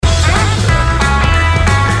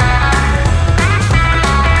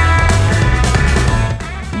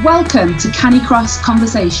Welcome to Canicross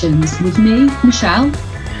Conversations with me, Michelle.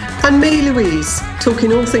 And me, Louise,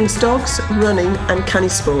 talking all things dogs, running and canny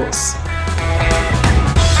sports.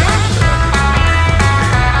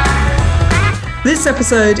 This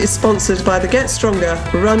episode is sponsored by the Get Stronger,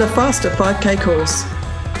 Run a Faster 5K course.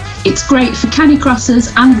 It's great for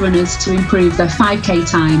canicrossers and runners to improve their 5K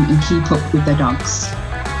time and keep up with their dogs.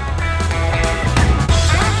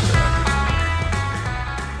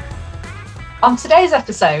 On today's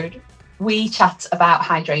episode, we chat about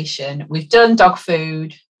hydration. We've done dog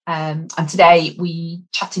food, and today we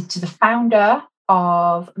chatted to the founder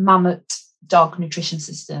of Mamut Nutrition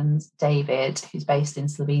Systems, David, who's based in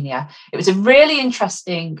Slovenia. It was a really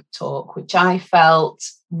interesting talk, which I felt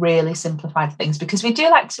really simplified things, because we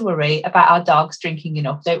do like to worry about our dogs drinking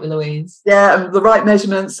enough, don't we, Louise? Yeah, and the right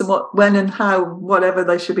measurements and what, when and how, whatever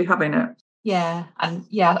they should be having it. Yeah, and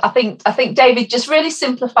yeah, I think David just really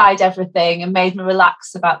simplified everything and made me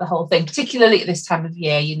relax about the whole thing, particularly at this time of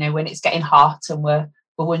year, you know, when it's getting hot and we're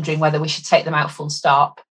wondering whether we should take them out full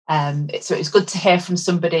stop. So it's good to hear from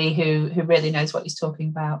somebody who really knows what he's talking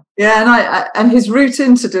about. Yeah, and his route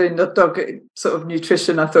into doing the dog sort of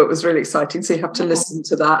nutrition, I thought was really exciting. So you have to listen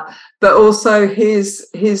to that, but also his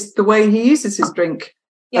the way he uses his drink.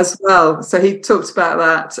 As well. So he talked about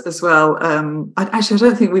that as well. I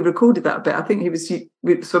don't think we recorded that bit. I think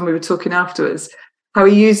when we were talking afterwards, how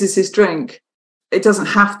he uses his drink. They don't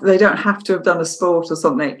have to have done a sport or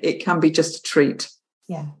something. It can be just a treat.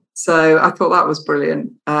 Yeah. So I thought that was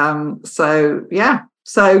brilliant. So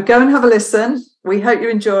go and have a listen. We hope you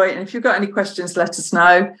enjoy. And if you've got any questions, let us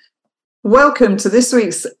know. Welcome to this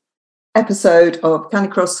week's episode of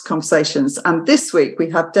Canicross Conversations, and this week we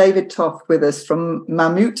have David Toft with us from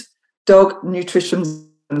Mamut Nutrition.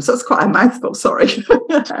 So that's quite a mouthful, sorry.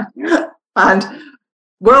 And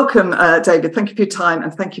welcome, David. Thank you for your time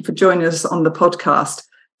and thank you for joining us on the podcast.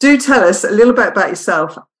 Do tell us a little bit about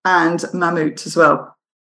yourself and Mamut as well.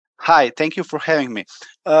 Hi, thank you for having me.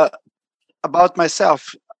 About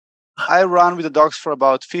myself, I run with the dogs for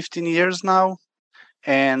about 15 years now,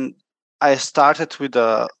 and I started with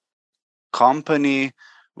a company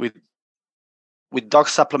with dog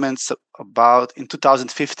supplements about in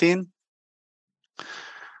 2015,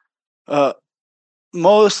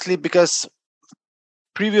 mostly because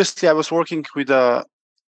previously I was working with a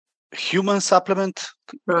human supplement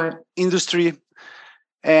industry,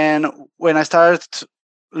 and when I started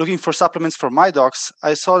looking for supplements for my dogs,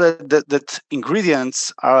 I saw that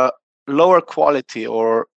ingredients are lower quality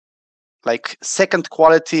or like second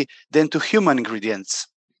quality than to human ingredients.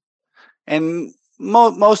 And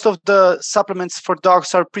most of the supplements for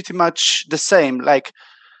dogs are pretty much the same. Like,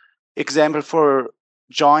 example for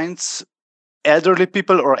joints, elderly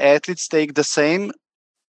people or athletes take the same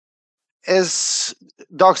as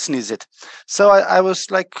dogs need it. So I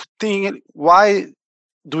was like thinking, why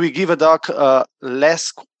do we give a dog a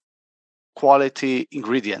less quality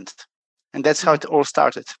ingredient? And that's how it all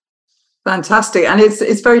started. Fantastic. And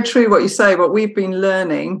it's very true what you say. What we've been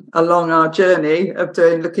learning along our journey of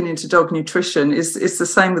looking into dog nutrition is the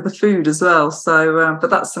same with the food as well. So,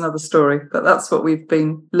 but that's another story. But that's what we've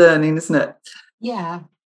been learning, isn't it? Yeah.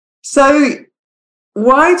 So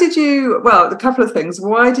why did you, well, a couple of things.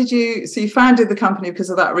 So you founded the company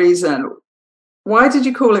because of that reason. Why did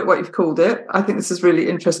you call it what you've called it? I think this is really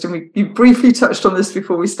interesting. You briefly touched on this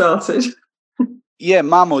before we started. Yeah,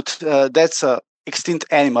 Mamut. That's a extinct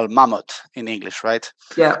animal, mammoth in English, right?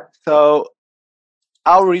 Yeah. So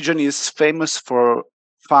our region is famous for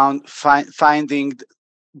finding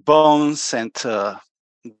bones and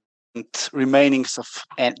remainings of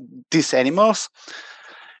these animals.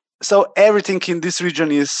 So everything in this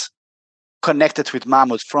region is connected with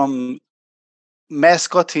mammoth, from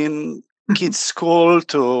mascot in kids' school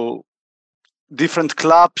to different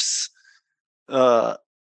clubs,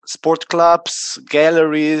 sport clubs,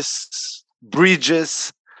 galleries,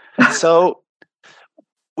 bridges. So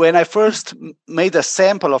when I first made a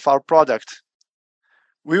sample of our product,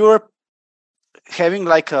 we were having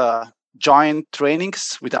like a joint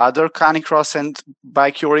trainings with other canicross and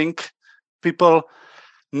bike-curing people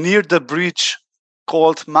near the bridge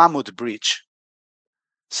called Mamut Bridge.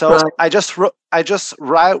 So I just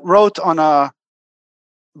wrote on a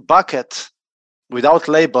bucket without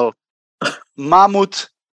label Mamut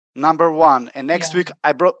 #1, and next week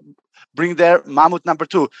I bring there Mamut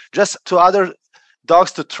 #2, just to other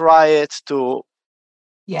dogs to try it,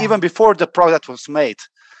 even before the product was made.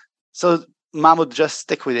 So Mamut just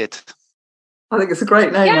stick with it. I think it's a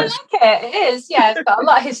great name. Yeah, I like it. It is. Yeah, it's got a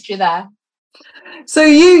lot of history there. So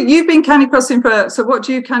you've been canicrossing for. So what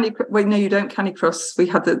do you canicross? Wait, no, you don't canicross. We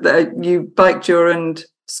had you bike, and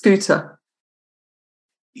scooter.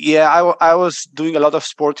 Yeah, I was doing a lot of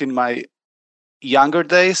sport in my younger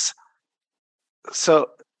days. So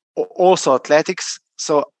also athletics.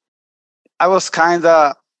 So I was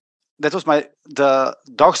the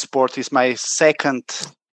dog sport is my second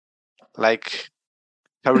like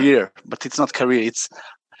career, but it's not career.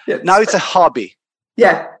 Now it's a hobby.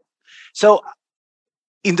 Yeah. So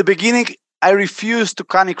in the beginning, I refused to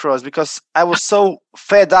canicross because I was so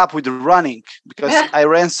fed up with running because I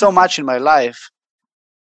ran so much in my life.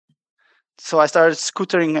 So I started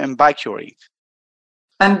scootering and bikeuring.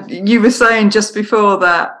 And you were saying just before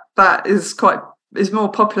that is more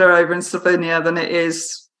popular over in Slovenia than it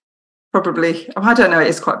is probably. I don't know. It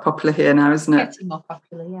is quite popular here now, isn't it? Getting more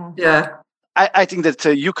popular, yeah. Yeah. I think that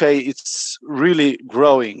UK it's really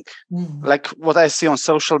growing. Like what I see on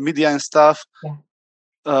social media and stuff.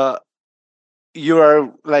 Yeah. You are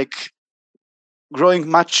like growing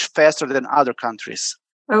much faster than other countries.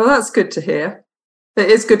 Oh, well, that's good to hear. It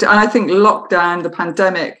is good. And I think lockdown, the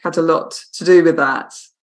pandemic had a lot to do with that.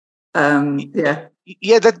 Yeah.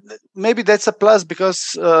 Yeah, maybe that's a plus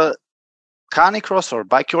because canicross or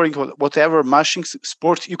bikeuring or whatever mashing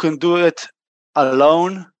sport, you can do it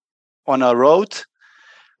alone on a road.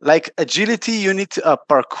 Like agility, you need a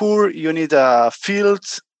parkour, you need a field.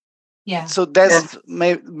 Yeah. So that's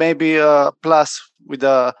maybe a plus with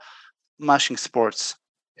the mashing sports.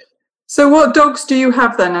 So what dogs do you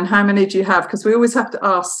have then, and how many do you have? Because we always have to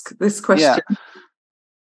ask this question.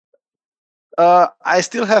 Yeah. I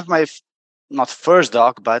still have my not first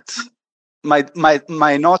dog, but my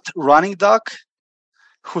not running dog,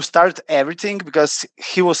 who started everything because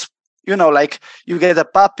he was, like you get a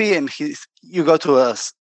puppy and you go to a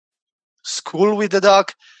school with the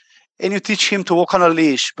dog and you teach him to walk on a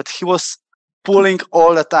leash, but he was pulling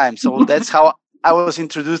all the time. So that's how I was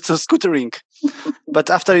introduced to scootering. But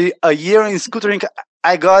after a year in scootering,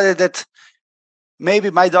 I got it that maybe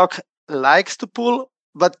my dog likes to pull,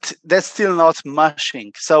 but that's still not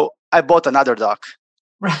mushing. So I bought another dog.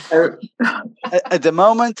 At the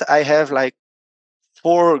moment, I have like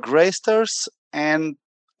 4 Greysters and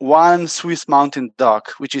 1 Swiss Mountain Dog,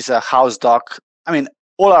 which is a house dog. I mean,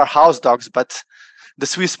 all are house dogs, but the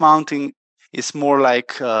Swiss Mountain is more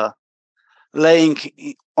like laying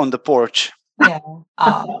on the porch. Yeah.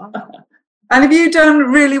 And have you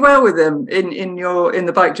done really well with them in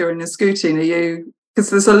the bikeuring and scooting? Are you, because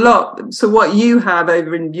there's a lot. So what you have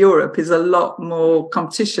over in Europe is a lot more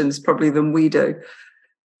competitions probably than we do.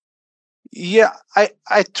 Yeah,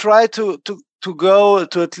 I try to go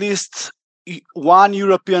to at least one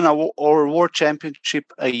European or World Championship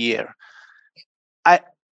a year.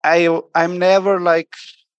 I'm never like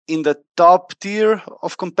in the top tier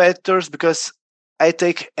of competitors because I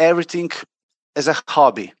take everything as a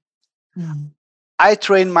hobby. I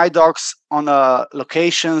train my dogs on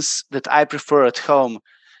locations that I prefer at home.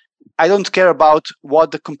 I don't care about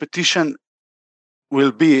what the competition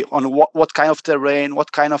will be on what kind of terrain,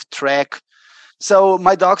 what kind of track. So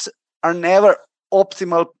my dogs are never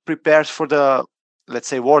optimal prepared for the, let's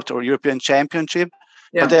say, World or European Championship,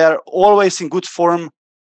 but they are always in good form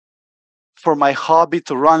for my hobby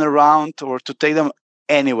to run around or to take them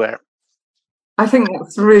anywhere. I think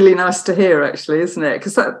that's really nice to hear, actually, isn't it?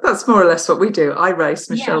 Because that's more or less what we do. I race,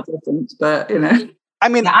 Michelle doesn't, but I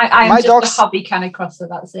mean, I'm my just dogs, a hobby canicrosser.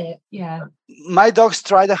 That's it. Yeah. My dogs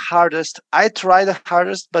try the hardest. I try the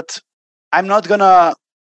hardest, but I'm not gonna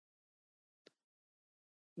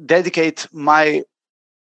dedicate my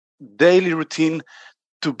daily routine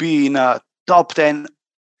to be in a top 10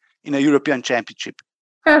 in a European Championship.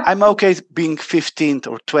 I'm okay being 15th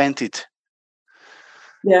or 20th.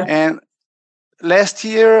 Yeah. And last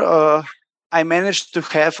year, I managed to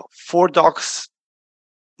have 4 dogs,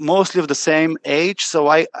 mostly of the same age, so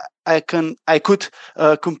I could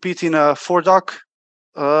compete in a 4-dog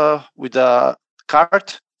with a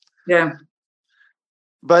cart. Yeah.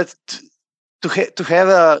 But to have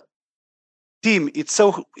a team, it's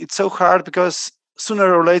so hard because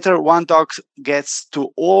sooner or later one dog gets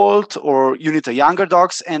too old, or you need a younger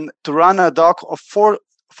dogs, and to run a dog of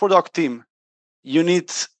 4-dog team, you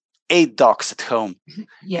need 8 dogs at home.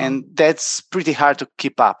 And that's pretty hard to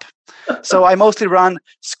keep up. So I mostly run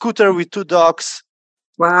scooter with 2 dogs.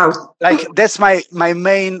 Wow. Like that's my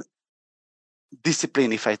main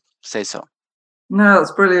discipline, if I say so. No,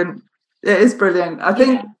 that's brilliant. It is brilliant. I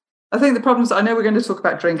think the problems, I know we're going to talk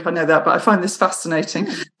about drink, I know that, but I find this fascinating.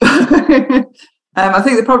 I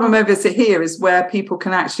think the problem over here is where people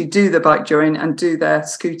can actually do the bikeuring and do their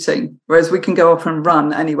scooting, whereas we can go off and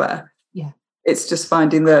run anywhere. Yeah. It's just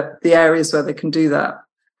finding the areas where they can do that.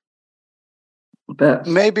 But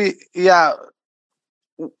maybe,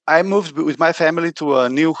 I moved with my family to a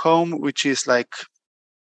new home, which is like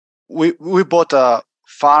we bought a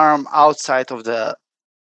farm outside of the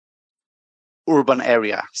urban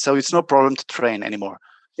area, so it's no problem to train anymore.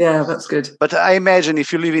 Yeah, that's good. But I imagine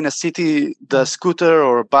if you live in a city, the scooter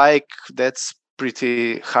or bike, that's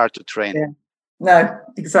pretty hard to train. Yeah. No,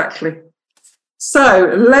 exactly.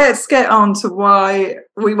 So let's get on to why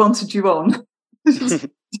we wanted you on.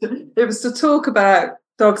 It was to talk about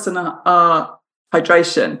dogs and our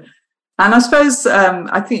hydration. And I suppose,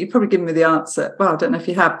 I think you've probably given me the answer. Well, I don't know if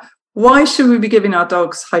you have. Why should we be giving our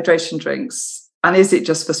dogs hydration drinks? And is it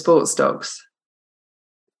just for sports dogs?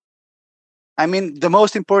 I mean, the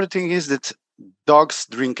most important thing is that dogs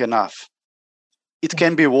drink enough. It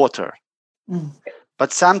can be water,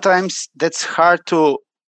 but sometimes that's hard to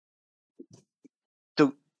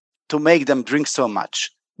make them drink so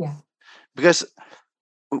much. Yeah. Because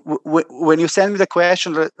when you send me the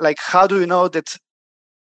question, like, how do you know that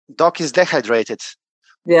dog is dehydrated?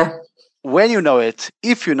 Yeah. When you know it,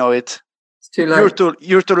 if you know it, it's too late.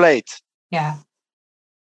 You're too late. Yeah.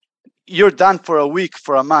 You're done for a week,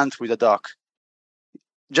 for a month with a dog.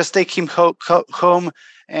 Just take him home,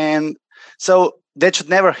 and so that should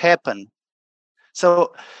never happen.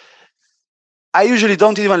 So I usually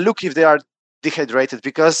don't even look if they are dehydrated,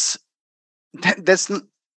 because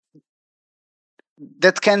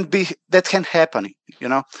that can happen.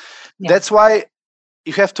 Yeah. That's why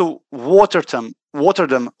you have to water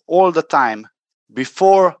them all the time,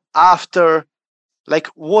 before, after. Like,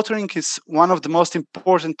 watering is one of the most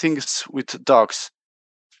important things with dogs.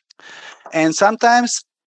 And sometimes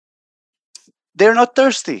they're not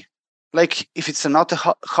thirsty. Like, if it's not a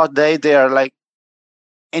hot day, they are like,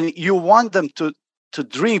 and you want them to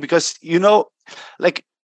drink, because like,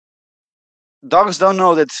 dogs don't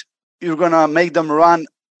know that you're gonna make them run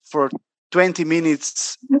for 20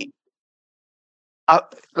 minutes in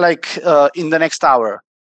the next hour.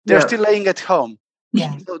 They're still laying at home.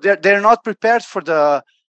 Yeah. So they're not prepared for the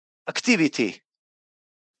activity,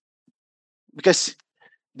 because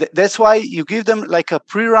that's why you give them like a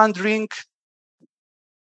pre-run drink,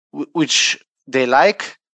 which they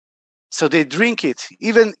like, so they drink it.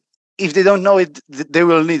 Even if they don't know it, they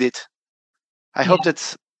will need it. I hope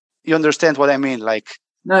that you understand what I mean. Like,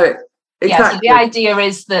 no, exactly. Yeah, so the idea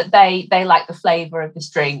is that they like the flavor of this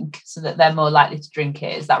drink, so that they're more likely to drink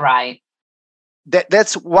it. Is that right?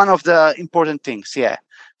 That's one of the important things. Yeah.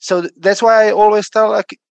 So that's why I always tell,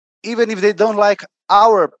 like, even if they don't like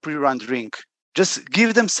our pre-run drink, just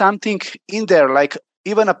give them something in there, like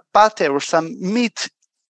even a pate or some minced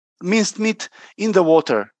meat in the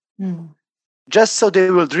water, just so they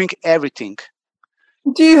will drink everything.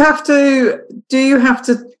 Do you have to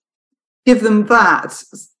give them that?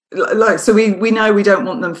 Like, so we know we don't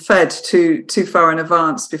want them fed too far in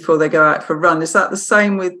advance before they go out for a run. Is that the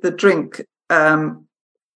same with the drink?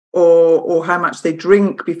 Or how much they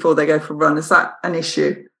drink before they go for a run? Is that an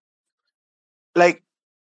issue? Like,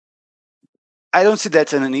 I don't see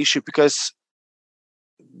that as an issue, because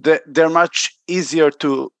they're much easier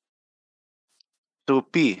to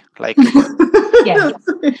pee. Like, Yeah.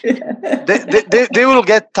 they will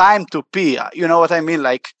get time to pee. You know what I mean?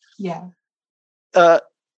 Like, yeah.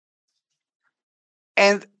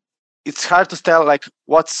 And it's hard to tell, like,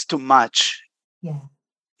 what's too much. Yeah.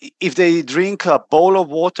 If they drink a bowl of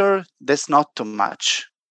water, that's not too much.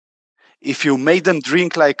 If you make them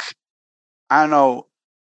drink, like, I don't know,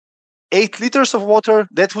 8 liters of water,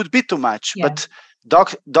 that would be too much. Yeah. But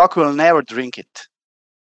dog will never drink it.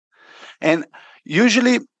 And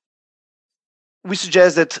usually we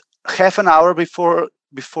suggest that half an hour before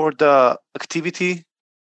the activity,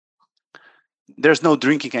 there's no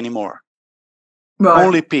drinking anymore. Right.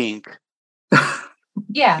 Only peeing.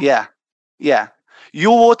 Yeah. Yeah.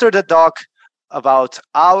 You water the dog about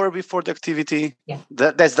hour before the activity. Yeah.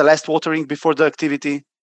 That's the last watering before the activity.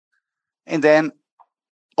 And then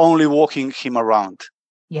only walking him around.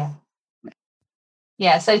 Yeah.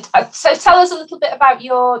 Yeah. So tell us a little bit about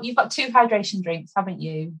you've got 2 hydration drinks, haven't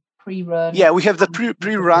you? Pre-run. Yeah, we have the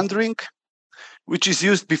pre-run drink, which is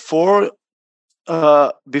used before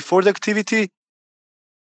the activity.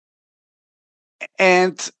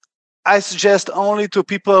 And I suggest only to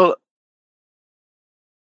people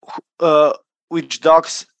which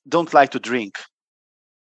dogs don't like to drink.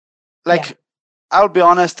 Like, I'll be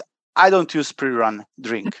honest, I don't use pre-run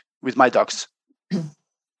drink with my dogs,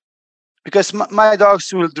 because my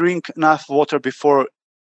dogs will drink enough water before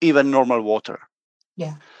even normal water.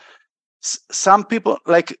 Yeah. Some people,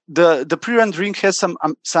 like, the pre-run drink has some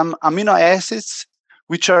amino acids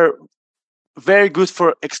which are very good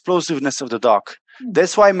for explosiveness of the dog.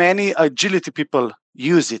 That's why many agility people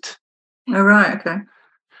use it. Oh, right. Okay.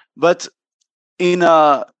 But in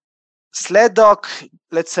sled dog,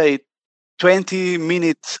 let's say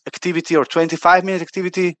 20-minute activity or 25-minute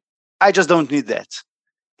activity, I just don't need that.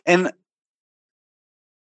 And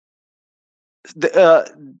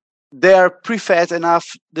they are pre-fed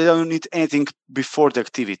enough, they don't need anything before the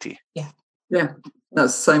activity. Yeah,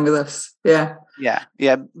 that's the same with us. Yeah.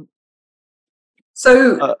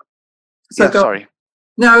 So sorry.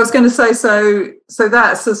 No, I was going to say, so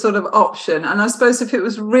that's a sort of option. And I suppose if it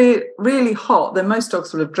was really hot, then most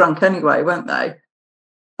dogs would have drunk anyway, won't they?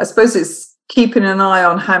 I suppose it's keeping an eye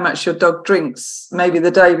on how much your dog drinks, maybe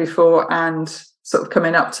the day before and sort of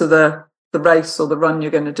coming up to the race or the run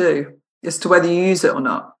you're going to do, as to whether you use it or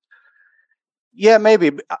not. Yeah,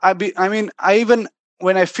 maybe. I mean, I even,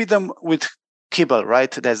 when I feed them with kibble,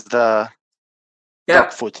 right? That's the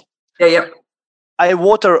dog food. Yeah. I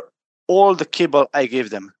water all the kibble I give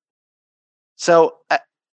them. So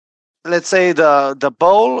let's say the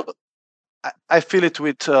bowl, I fill it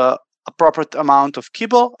with a proper amount of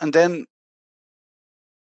kibble and then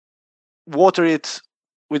water it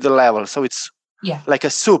with the level. So it's like a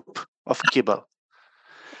soup of kibble.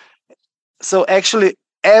 So actually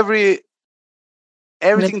everything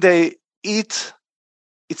they eat,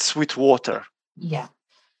 it's with water. Yeah,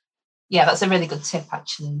 that's a really good tip,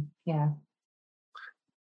 actually. Yeah.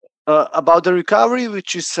 About the recovery,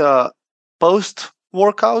 which is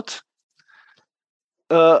post-workout,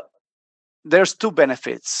 there's two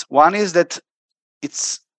benefits. One is that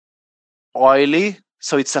it's oily,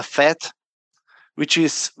 so it's a fat, which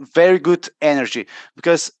is very good energy,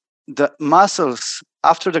 because the muscles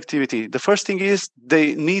after the activity, the first thing is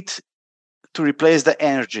they need to replace the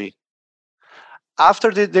energy.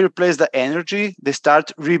 After they replace the energy, they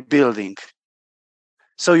start rebuilding.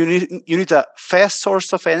 So you need a fast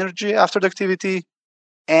source of energy after the activity,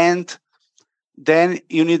 and then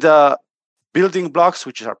you need building blocks,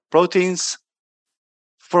 which are proteins,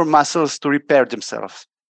 for muscles to repair themselves.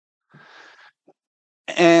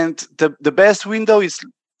 And the best window is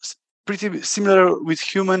pretty similar with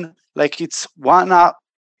human, like it's 1 hour,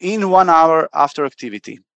 in 1 hour after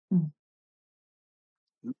activity.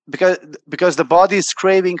 Because the body is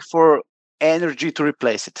craving for energy to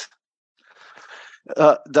replace it.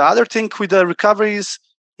 The other thing with the recovery is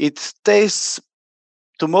it tastes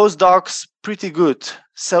to most dogs pretty good.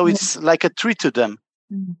 So it's like a treat to them.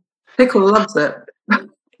 Pickle loves it.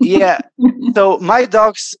 Yeah. So my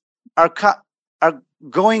dogs are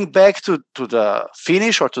going back to the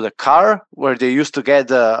finish or to the car where they used to get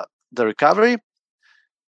the recovery.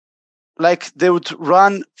 Like they would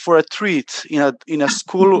run for a treat in a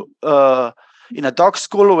school, in a dog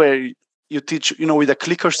school where you teach, with a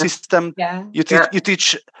clicker system. Yeah. You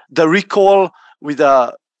teach the recall with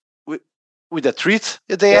a treat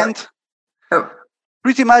at the end. Oh.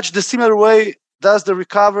 Pretty much the similar way does the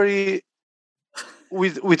recovery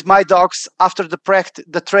with my dogs after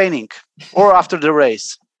the training or after the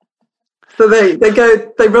race. So they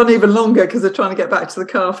run even longer because they're trying to get back to the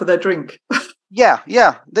car for their drink. Yeah.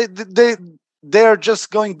 They're just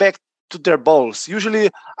going back to their bowls. Usually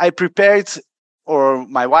I prepare it, or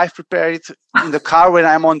my wife prepared it in the car when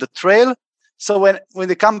I'm on the trail. So when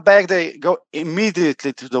they come back, they go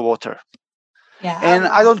immediately to the water. Yeah. And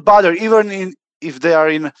I don't bother, even if they are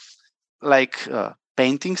in like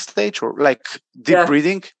painting stage or like deep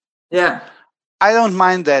breathing. Yeah. I don't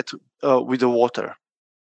mind that with the water.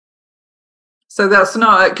 So that's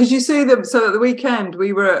not, because you see them. So at the weekend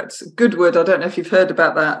we were at Goodwood. I don't know if you've heard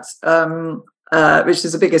about that, which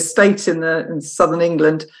is the biggest estate in southern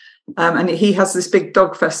England. And he has this big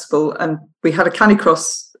dog festival, and we had a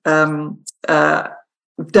canicross demo,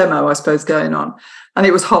 I suppose, going on, and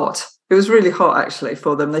it was hot. It was really hot actually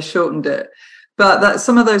for them. They shortened it, but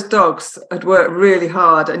some of those dogs had worked really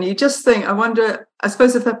hard, and you just think, I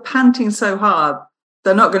suppose if they're panting so hard,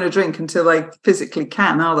 they're not going to drink until they physically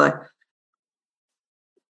can, are they?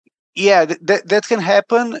 Yeah, that can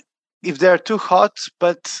happen if they're too hot,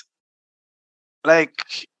 but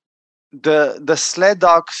like the sled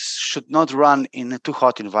dogs should not run in a too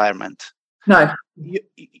hot environment. No.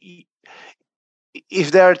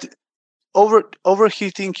 If they're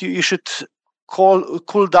overheating, you should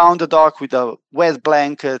cool down the dog with a wet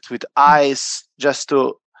blanket, with ice, just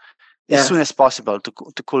to as soon as possible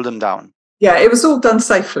to cool them down. Yeah, it was all done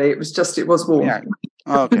safely. It was warm. Yeah.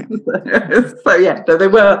 Okay. So yeah, they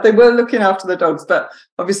were looking after the dogs, but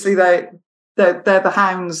obviously they're the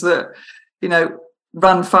hounds that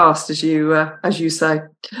run fast, as you say.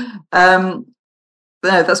 No,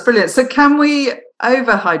 that's brilliant. So can we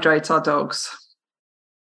overhydrate our dogs?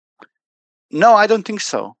 No, I don't think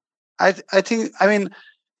so. I mean,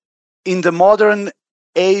 in the modern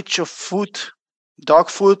age of food, dog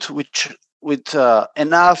food, which with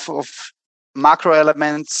enough of macro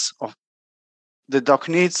elements of the dog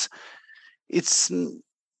needs, it's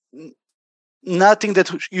nothing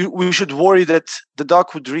that we should worry that the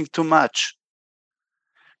dog would drink too much,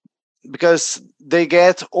 because they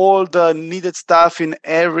get all the needed stuff in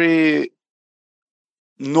every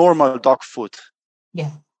normal dog food.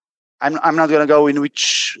 Yeah. I'm not going to go in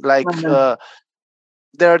which, like,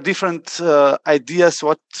 there are different ideas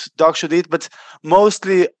what dogs should eat, but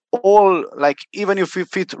mostly all, like, even if you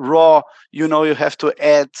feed raw, you have to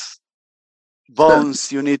add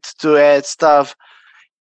bones, you need to add stuff.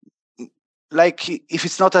 Like, if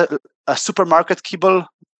it's not a supermarket kibble,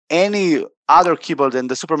 any other kibble than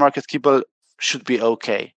the supermarket kibble should be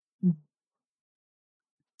okay.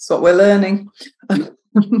 That's what we're learning.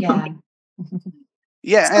 Yeah.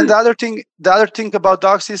 Yeah, and the other thing about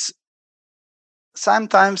dogs is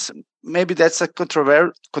sometimes, maybe that's a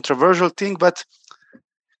controversial thing, but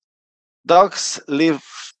dogs live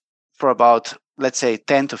for about, let's say,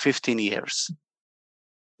 10 to 15 years.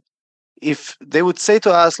 If they would say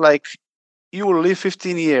to us, like, you will live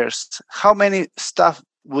 15 years, how many stuff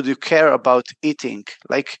would you care about eating?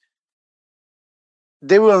 Like,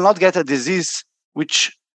 they will not get a disease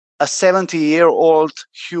which a 70-year-old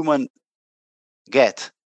human get.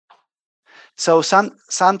 So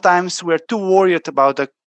sometimes we're too worried about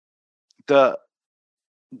the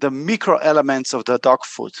micro elements of the dog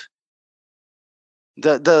food.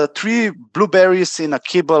 The 3 blueberries in a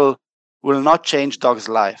kibble will not change dog's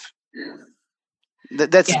life.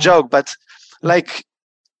 That's a joke, but, like,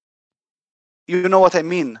 you know what I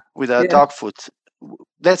mean with dog food.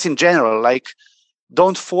 That's in general. Like,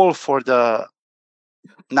 don't fall for the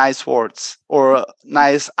nice words or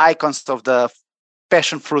nice icons of the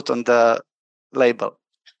passion fruit on the label.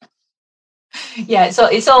 Yeah,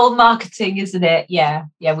 it's all marketing, isn't it? Yeah.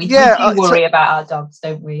 We do worry about our dogs,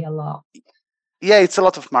 don't we, a lot? Yeah, it's a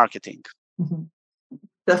lot of marketing. Mm-hmm.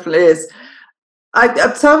 Definitely is.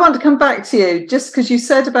 So I want to come back to you, just because you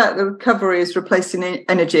said about the recovery is replacing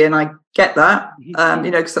energy, and I get that,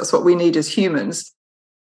 because that's what we need as humans.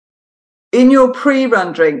 In your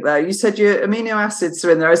pre-run drink, though, you said your amino acids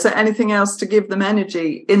are in there. Is there anything else to give them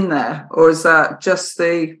energy in there, or is that just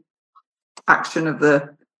the action of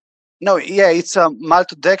the... No, yeah, it's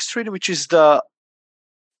maltodextrin, which is the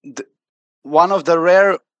one of the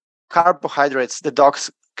rare carbohydrates the dogs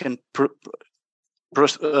can the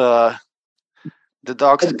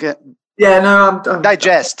dogs can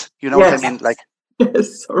digest. You know what I mean? Like,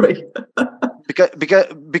 yes, sorry.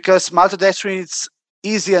 because maltodextrin is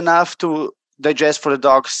easy enough to digest for the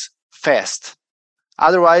dogs fast.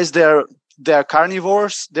 Otherwise, they're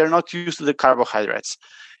carnivores. They're not used to the carbohydrates.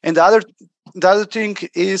 And the other thing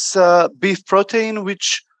is beef protein,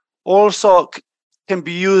 which also can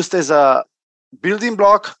be used as a building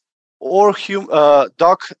block, or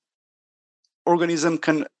dog organism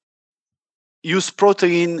can use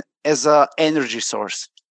protein as an energy source.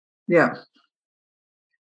 Yeah.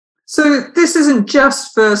 So this isn't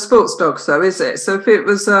just for sports dogs, though, is it? So if it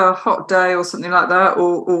was a hot day or something like that,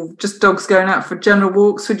 or just dogs going out for general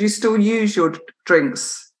walks, would you still use your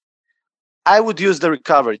drinks? I would use the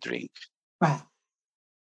recovery drink. Right.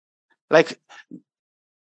 Like,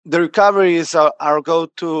 the recovery is our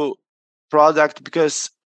go-to product because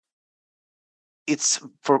it's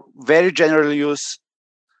for very general use.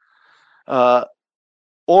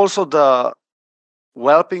 Also, the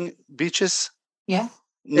whelping bitches need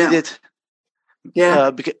it. Yeah.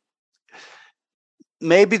 Because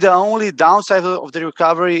maybe the only downside of the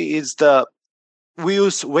recovery is we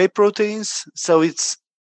use whey proteins, so it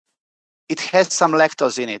has some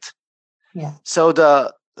lactose in it. Yeah. So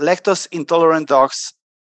the lactose intolerant dogs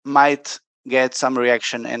might get some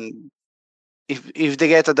reaction, and if they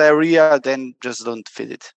get a diarrhea, then just don't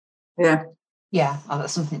feed it. Yeah. Yeah. Oh,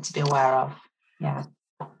 that's something to be aware of. Yeah.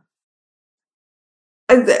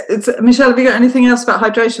 Michelle, have you got anything else about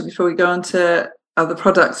hydration before we go on to other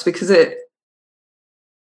products? Because is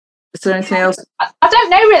there anything else? I don't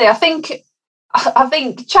know, really. I think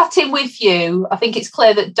chatting with you, I think it's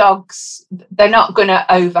clear that dogs, they're not going to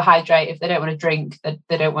overhydrate. If they don't want to drink,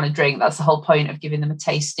 they don't want to drink. That's the whole point of giving them a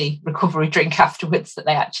tasty recovery drink afterwards that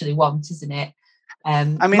they actually want, isn't it?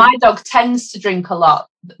 My dog tends to drink a lot.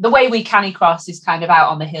 The way we canicross is kind of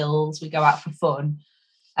out on the hills. We go out for fun.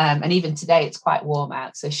 And even today it's quite warm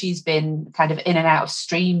out. So she's been kind of in and out of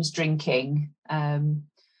streams drinking. So,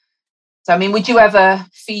 would you ever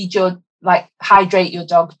hydrate your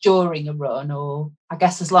dog during a run? Or I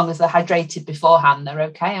guess as long as they're hydrated beforehand, they're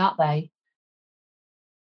okay, aren't they?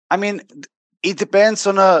 It depends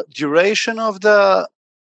on the duration of the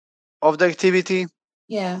activity.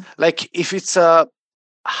 Yeah. Like, if it's a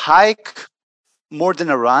hike more than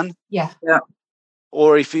a run,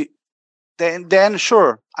 or if it, then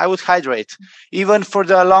sure, I would hydrate. Even for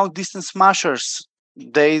the long distance smashers,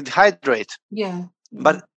 they hydrate. Yeah.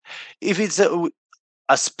 But if it's a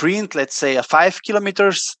sprint, let's say a 5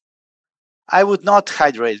 kilometers, I would not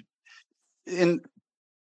hydrate.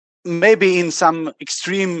 Maybe in some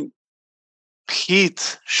extreme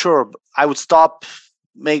heat, sure, I would stop,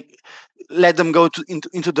 let them go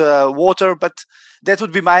into the water, but that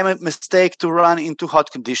would be my mistake to run into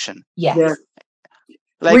hot condition. Yes.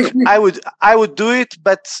 Like I would do it,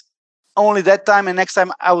 but only that time, and next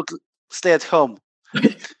time I would stay at home.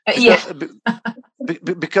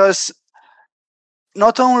 Because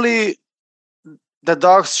not only the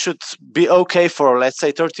dogs should be okay for, let's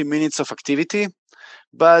say, 30 minutes of activity,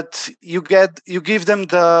 but you give them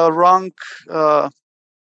the wrong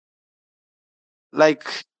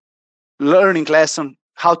learning lesson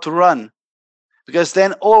how to run, because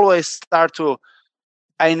then always start to,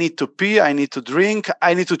 I need to pee, I need to drink,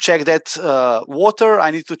 I need to check that water,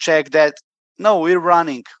 I need to check that. No, we're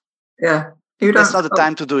running. Yeah, that's not the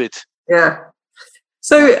time to do it. Yeah.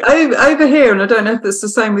 So over here, and I don't know if it's the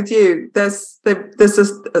same with you, there's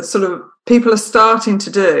a sort of, people are starting to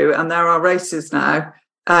do, and there are races now,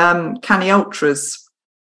 canny ultras.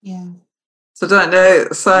 Yeah. So I don't know.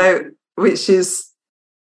 So which is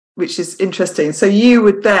interesting. So you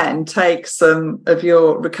would then take some of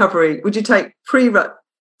your recovery. Would you take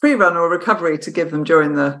pre-run or recovery to give them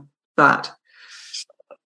during that?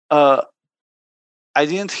 I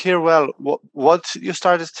didn't hear well. What you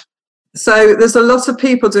started? So there's a lot of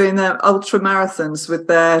people doing their ultra marathons with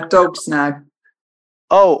their dogs now.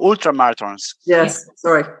 Oh, ultra marathons. Yes.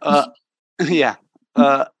 Sorry. Yeah.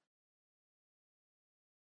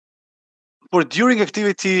 For during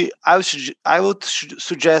activity, I would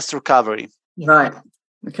suggest recovery. Right.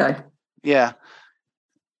 Okay. Yeah.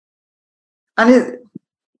 And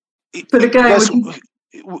but again,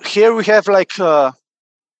 here we have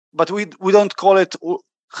but we don't call it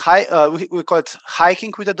we call it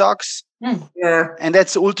hiking with the dogs. Yeah. And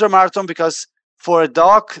that's ultra marathon, because for a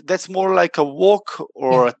dog that's more like a walk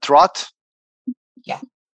or a trot. Yeah.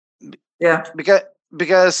 Yeah.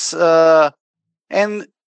 Because and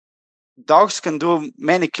dogs can do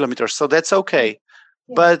many kilometers, so that's okay.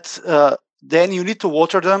 Yeah. But then you need to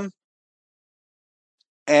water them,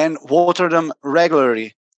 and water them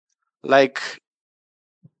regularly. Like,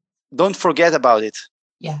 don't forget about it.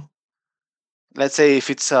 Yeah. Let's say if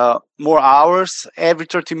it's more hours, every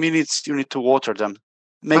 30 minutes you need to water them.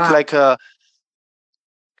 Make or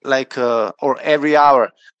every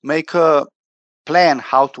hour, make a plan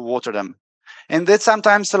how to water them. And that's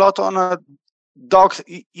sometimes a lot on a dog.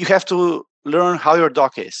 You have to learn how your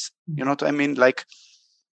dog is. You know what I mean? Like,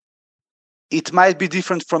 it might be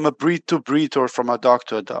different from a breed to breed or from a dog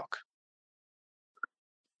to a dog.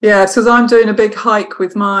 Yeah, because I'm doing a big hike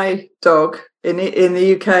with my dog in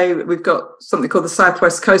the UK. We've got something called the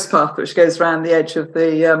Southwest Coast Path, which goes around the edge of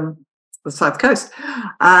the South Coast,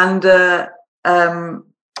 and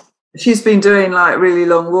she's been doing like really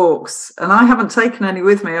long walks, and I haven't taken any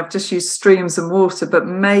with me. I've just used streams and water, but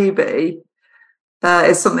maybe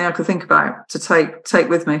it's something I could think about to take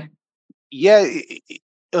with me. Yeah,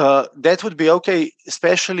 that would be okay,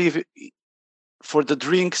 especially for the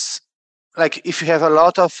drinks. Like if you have a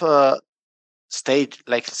lot of stage,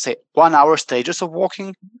 like say 1 hour stages of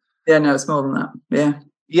walking. Yeah, no, it's more than that. Yeah.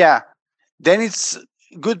 Yeah. Then it's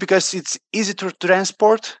good because it's easy to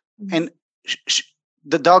transport, and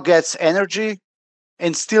the dog gets energy,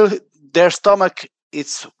 and still their stomach,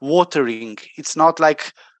 it's watering. It's not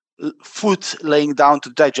like food laying down to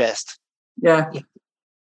digest. Yeah.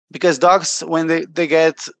 Because dogs, when they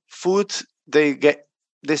get food, they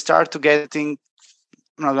start to getting,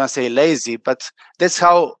 I'm not gonna say lazy, but that's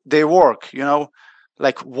how they work, you know.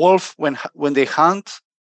 Like wolf, when they hunt,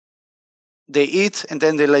 they eat and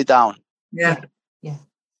then they lay down. Yeah. Yeah.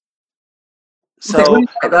 So like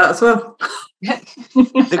that as well.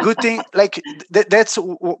 The good thing, like that's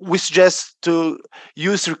we suggest to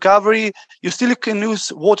use recovery. You still can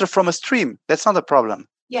use water from a stream. That's not a problem.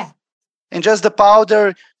 Yeah. And just the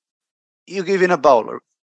powder, you give in a bowl.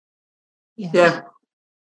 Yeah. Yeah.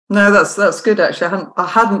 No, that's good actually. I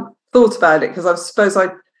hadn't thought about it, because I suppose I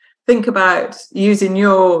think about using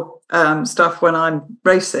your stuff when I'm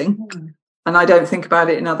racing, and I don't think about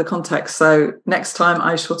it in other contexts. So next time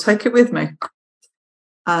I shall take it with me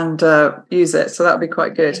and use it. So that'll be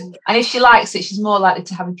quite good. And if she likes it, she's more likely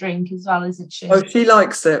to have a drink as well, isn't she? Oh, she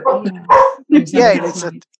likes it. Yeah,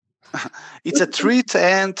 it's a treat,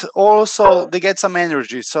 and also they get some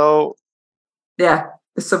energy. So yeah,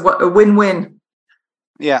 it's a win-win.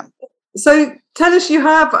 Yeah. So tell us, you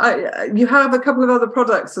have a couple of other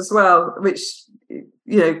products as well, which,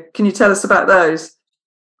 can you tell us about those?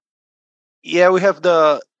 Yeah, we have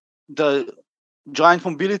the joint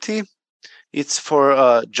mobility. It's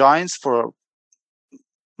for joints, for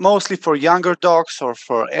mostly for younger dogs or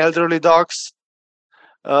for elderly dogs.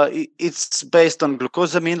 It's based on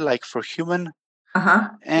glucosamine, like for human.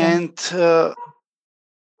 And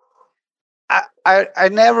I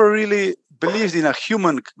never really believed in a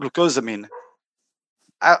human glucosamine.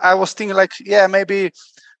 I was thinking like, yeah, maybe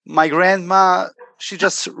my grandma, she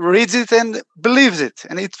just reads it and believes it,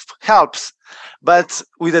 and it helps. But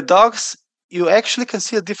with the dogs, you actually can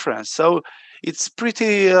see a difference. So it's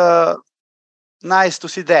pretty nice to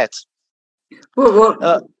see that.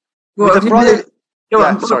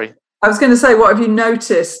 Sorry. I was going to say, what have you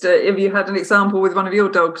noticed? Have you had an example with one of your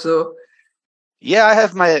dogs, or? Yeah, I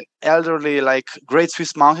have my elderly, like Great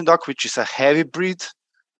Swiss Mountain Dog, which is a heavy breed,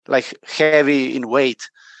 like heavy in weight.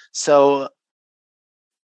 So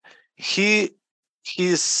his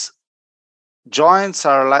joints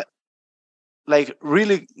are like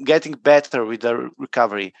really getting better with the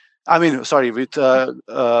recovery. I mean, sorry, with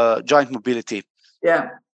joint mobility. Yeah.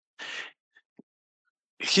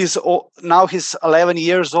 Now he's 11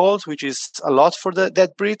 years old, which is a lot for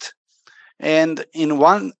that breed. And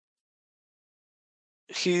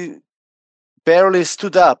he barely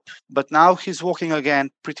stood up, but now he's walking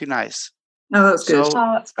again pretty nice. Oh, that's good. So,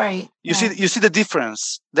 that's great. You see the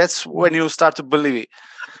difference. That's when you start to believe it.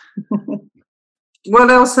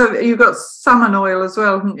 What else have you got? Salmon oil as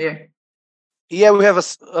well, haven't you? Yeah, we have a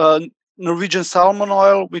Norwegian salmon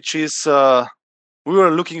oil, which is we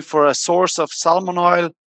were looking for a source of salmon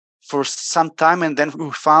oil for some time, and then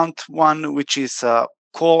we found one which is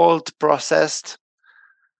cold processed,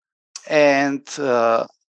 and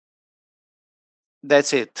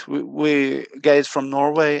that's it. We get it from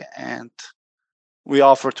Norway, and we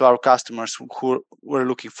offer to our customers who were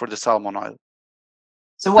looking for the salmon oil.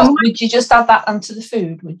 So what would you just add that onto the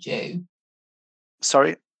food, would you?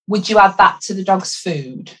 Sorry? Would you add that to the dog's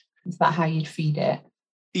food? Is that how you'd feed it?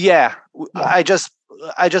 Yeah. I just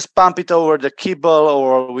pump it over the kibble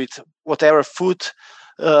or with whatever food,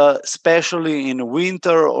 especially in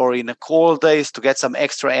winter or in the cold days, to get some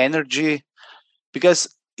extra energy. Because,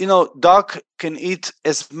 dog can eat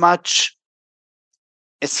as much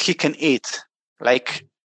as he can eat, like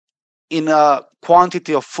in a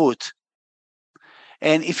quantity of food.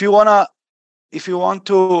 And if you want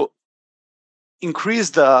to increase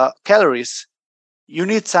the calories, you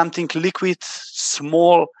need something liquid,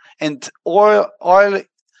 small, and oil,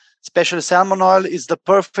 especially salmon oil, is the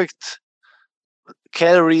perfect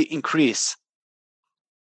calorie increase.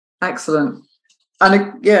 Excellent.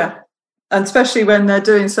 And and especially when they're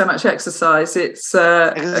doing so much exercise, it's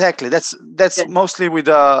exactly that's mostly with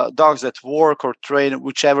dogs that work or train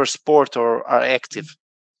whichever sport or are active.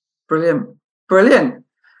 Brilliant.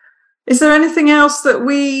 Is there anything else that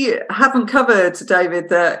we haven't covered, David,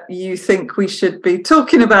 that you think we should be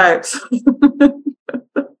talking about?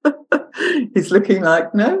 He's looking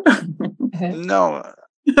like no. No.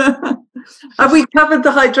 Have we covered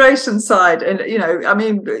the hydration side? And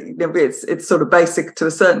it's sort of basic to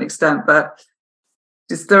a certain extent, but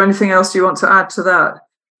is there anything else you want to add to that?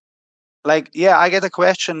 I get a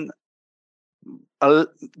question.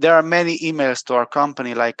 There are many emails to our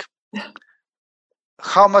company, like,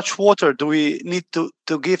 how much water do we need to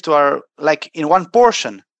give to our, in one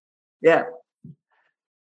portion? Yeah.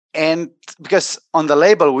 And because on the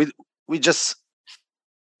label we just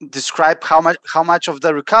describe how much of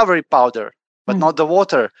the recovery powder, but not the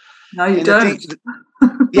water. No, you don't.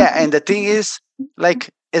 And the thing is,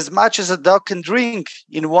 as much as a dog can drink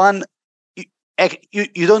in one,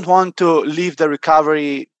 you don't want to leave the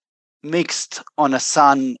recovery mixed on a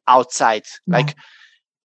sun outside.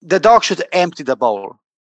 The dog should empty the bowl,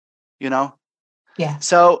 Yeah.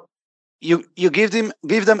 So you give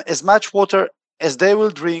them as much water as they will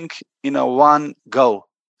drink in a one go.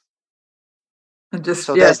 And that's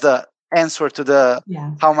the answer to the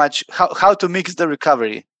how to mix the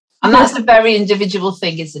recovery. And that's a very individual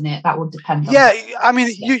thing, isn't it? That would depend on. Yeah, I mean,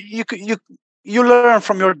 you learn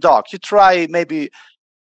from your dog. You try maybe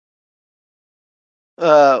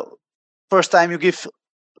first time you give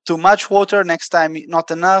too much water, next time not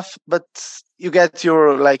enough, but you get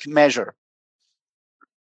your measure.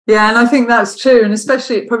 Yeah, and I think that's true, and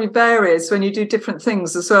especially it probably varies when you do different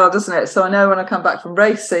things as well, doesn't it? So I know when I come back from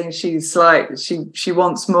racing, she's she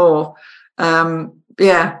wants more.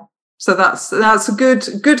 So that's a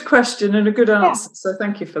good question and a good answer. Yeah. So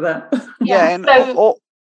thank you for that. Yeah, and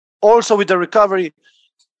also with the recovery,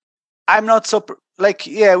 I'm not so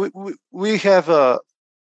we have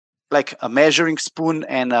like a measuring spoon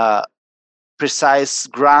and precise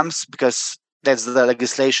grams, because that's the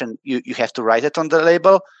legislation. You have to write it on the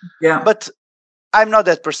label. Yeah. But I'm not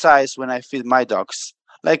that precise when I feed my dogs.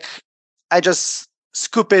 Like, I just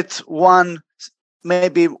scoop it one,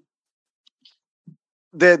 maybe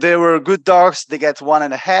they were good dogs, they get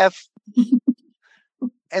 1.5,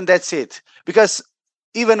 and that's it. Because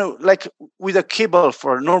even like with a kibble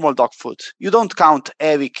for normal dog food, you don't count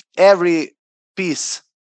every piece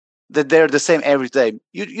that they're the same every day.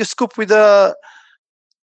 You scoop with a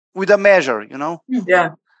measure, you know.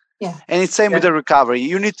 Yeah. Yeah. And it's same with the recovery.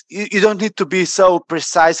 You don't need to be so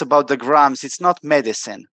precise about the grams. It's not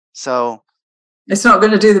medicine, so it's not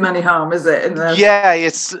going to do them any harm, is it? Yeah,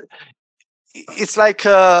 it's like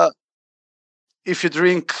if you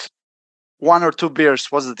drink 1 or 2 beers,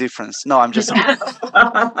 what's the difference? No, I'm just I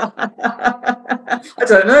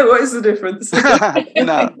don't know. What is the difference?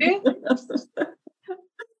 No.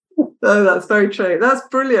 No, that's very true. That's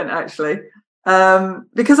brilliant, actually.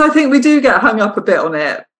 Because I think we do get hung up a bit on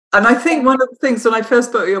it. And I think one of the things when I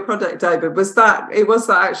first bought your product, David, was that it was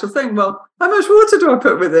that actual thing. Well, how much water do I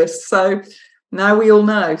put with this? So now we all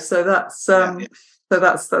know. So that's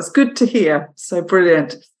that's good to hear. So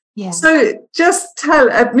brilliant. Yeah. So just tell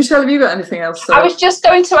Michelle, have you got anything else? I was just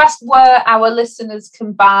going to ask where our listeners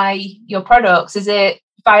can buy your products. Is it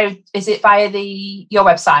via your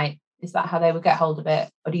website? Is that how they would get hold of it,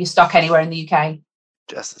 or do you stock anywhere in the UK?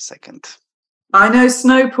 Just a second. I know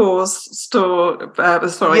Snowpaw's store.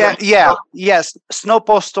 Yes.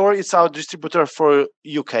 Snowpaw store is our distributor for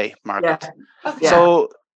UK market. Yeah. Okay. So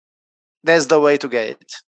that's the way to get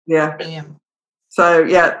it. Yeah. Brilliant. So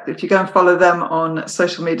if you go and follow them on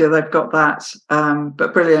social media, they've got that.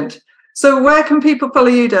 But brilliant. So where can people follow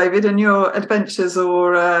you, David, and your adventures,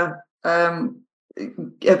 or are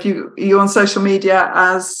you on social media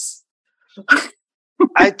as?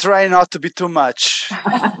 I try not to be too much.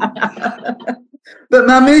 But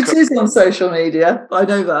Mamut is on social media. I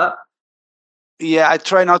know that. Yeah, I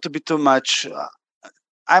try not to be too much.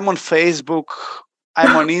 I'm on Facebook.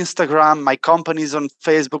 I'm on Instagram. My company's on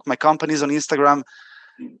Facebook. My company's on Instagram.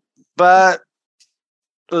 But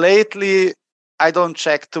lately, I don't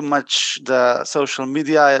check too much the social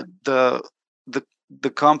media. The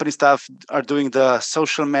company staff are doing the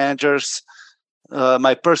social managers.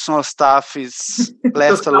 My personal stuff is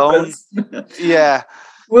left alone. Yeah.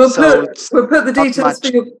 We'll put the details for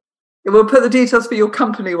your. We'll put the details for your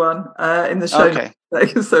company one in the show. Okay.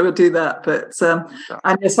 So we'll do that. But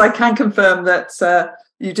and yes, I can confirm that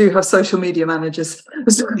you do have social media managers.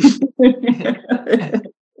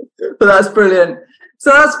 But that's brilliant.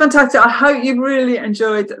 So that's fantastic. I hope you've really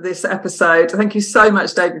enjoyed this episode. Thank you so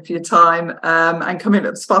much, David, for your time and coming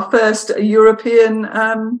up. It's our first European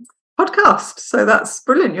podcast. So that's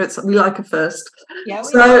brilliant. We like a first. Yeah.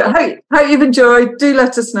 So hope you've enjoyed. Do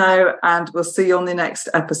let us know, and we'll see you on the next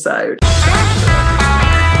episode.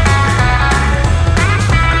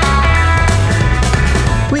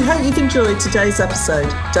 We hope you've enjoyed today's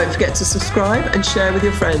episode. Don't forget to subscribe and share with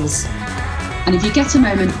your friends. And if you get a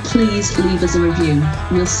moment, please leave us a review.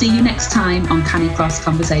 We'll see you next time on Canicross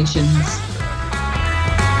Conversations.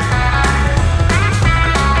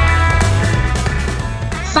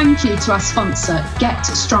 Thank you to our sponsor, Get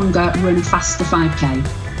Stronger Run Faster 5K.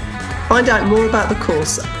 Find out more about the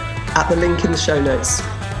course at the link in the show notes.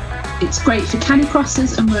 It's great for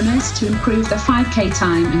canicrossers and runners to improve their 5K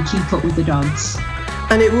time and keep up with the dogs.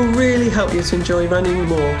 And it will really help you to enjoy running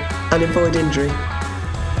more and avoid injury.